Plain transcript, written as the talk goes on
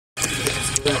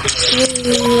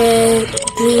Green,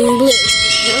 blue.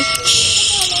 Huh?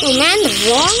 Oh man,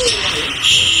 wrong?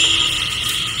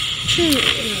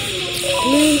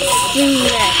 Blue, green,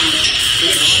 red.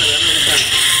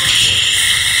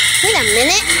 Wait a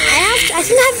minute. I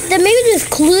think I have, maybe there's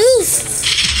clues.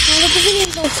 Oh, look,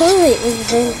 there's no clue. Wait,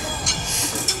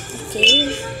 okay.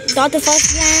 Got the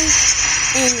first one.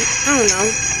 And I don't know.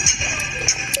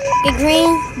 Get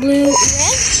green, blue,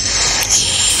 red.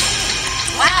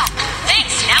 Wow,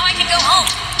 thanks. Now I can go home.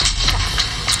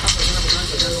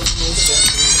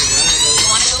 You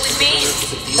want to go with me?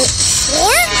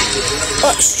 Sure?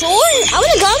 Sure? I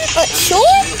want to come.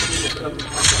 Sure?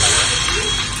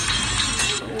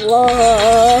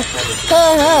 Whoa.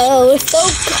 Oh, it's so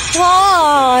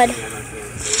hard. I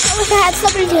wish I had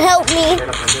somebody to help me.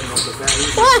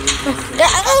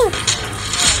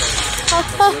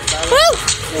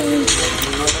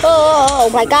 Oh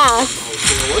my god.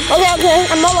 Okay,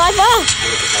 I'm alive.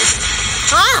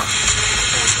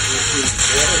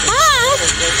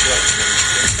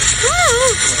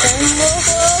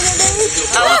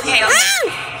 Okay.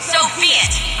 So be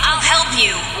it. I'll help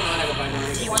you.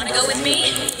 Do you want to go with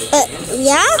me?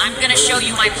 Yeah? I'm gonna show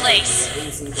you my place.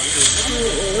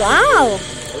 Wow.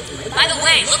 By the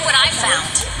way, look what I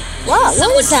found. What?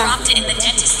 What was that? Someone dropped it in the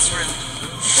dentist's room.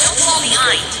 Don't fall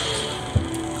behind.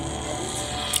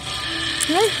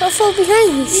 Don't fall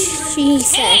behind, she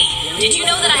said. Hey, did you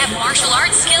know that I have martial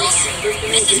arts skills?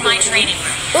 This is my training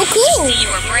room. Oh, cool. See, you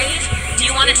are brave. Do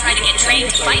you want to try to get trained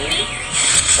to fight me?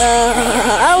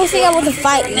 I don't think I want to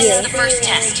fight you. This is the first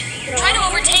test. Try to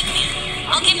overtake me.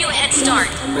 I'll give you a head start.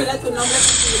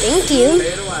 Thank you.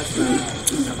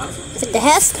 Get the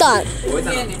head start.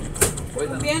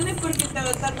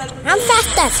 I'm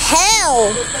fast as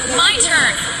hell. My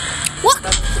turn. What?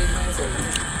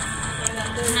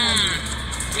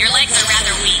 Your legs are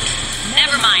rather weak.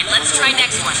 Never mind, let's try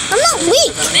next one. I'm not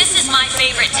weak. This is my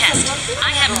favorite test. I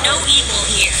have no equal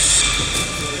here.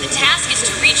 The task is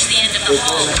to reach the end of the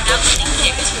hole without getting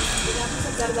kicked.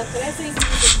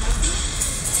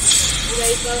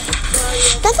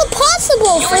 That's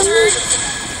impossible for me.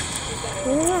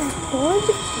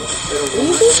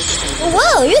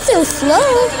 Whoa, you're so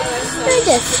slow. You're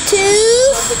just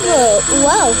too slow.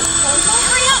 Whoa.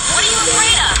 Hurry up, what are you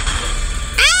afraid of?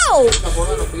 Ow!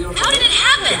 How did it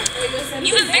happen?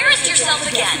 You've embarrassed yourself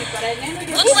again.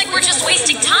 Looks like we're just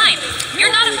wasting time.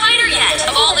 You're not a fighter yet.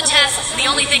 Of all the tests, the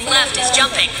only thing left is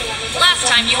jumping. Last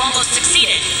time you almost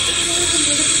succeeded.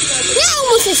 You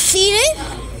almost succeeded.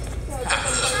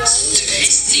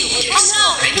 Oh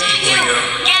no, get it!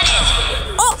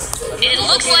 Oh! It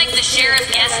looks like the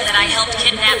sheriff guessed that I helped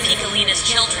kidnap Piccolina's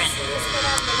children.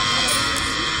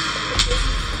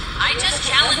 I just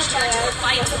challenged her to a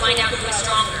fight to find out who was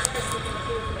stronger.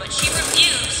 But she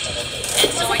refused,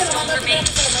 and so I stole her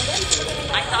mates.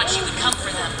 I thought she would come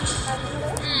for them.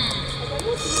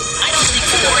 I don't think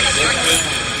sport is your thing.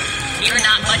 You're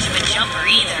not much of a jumper.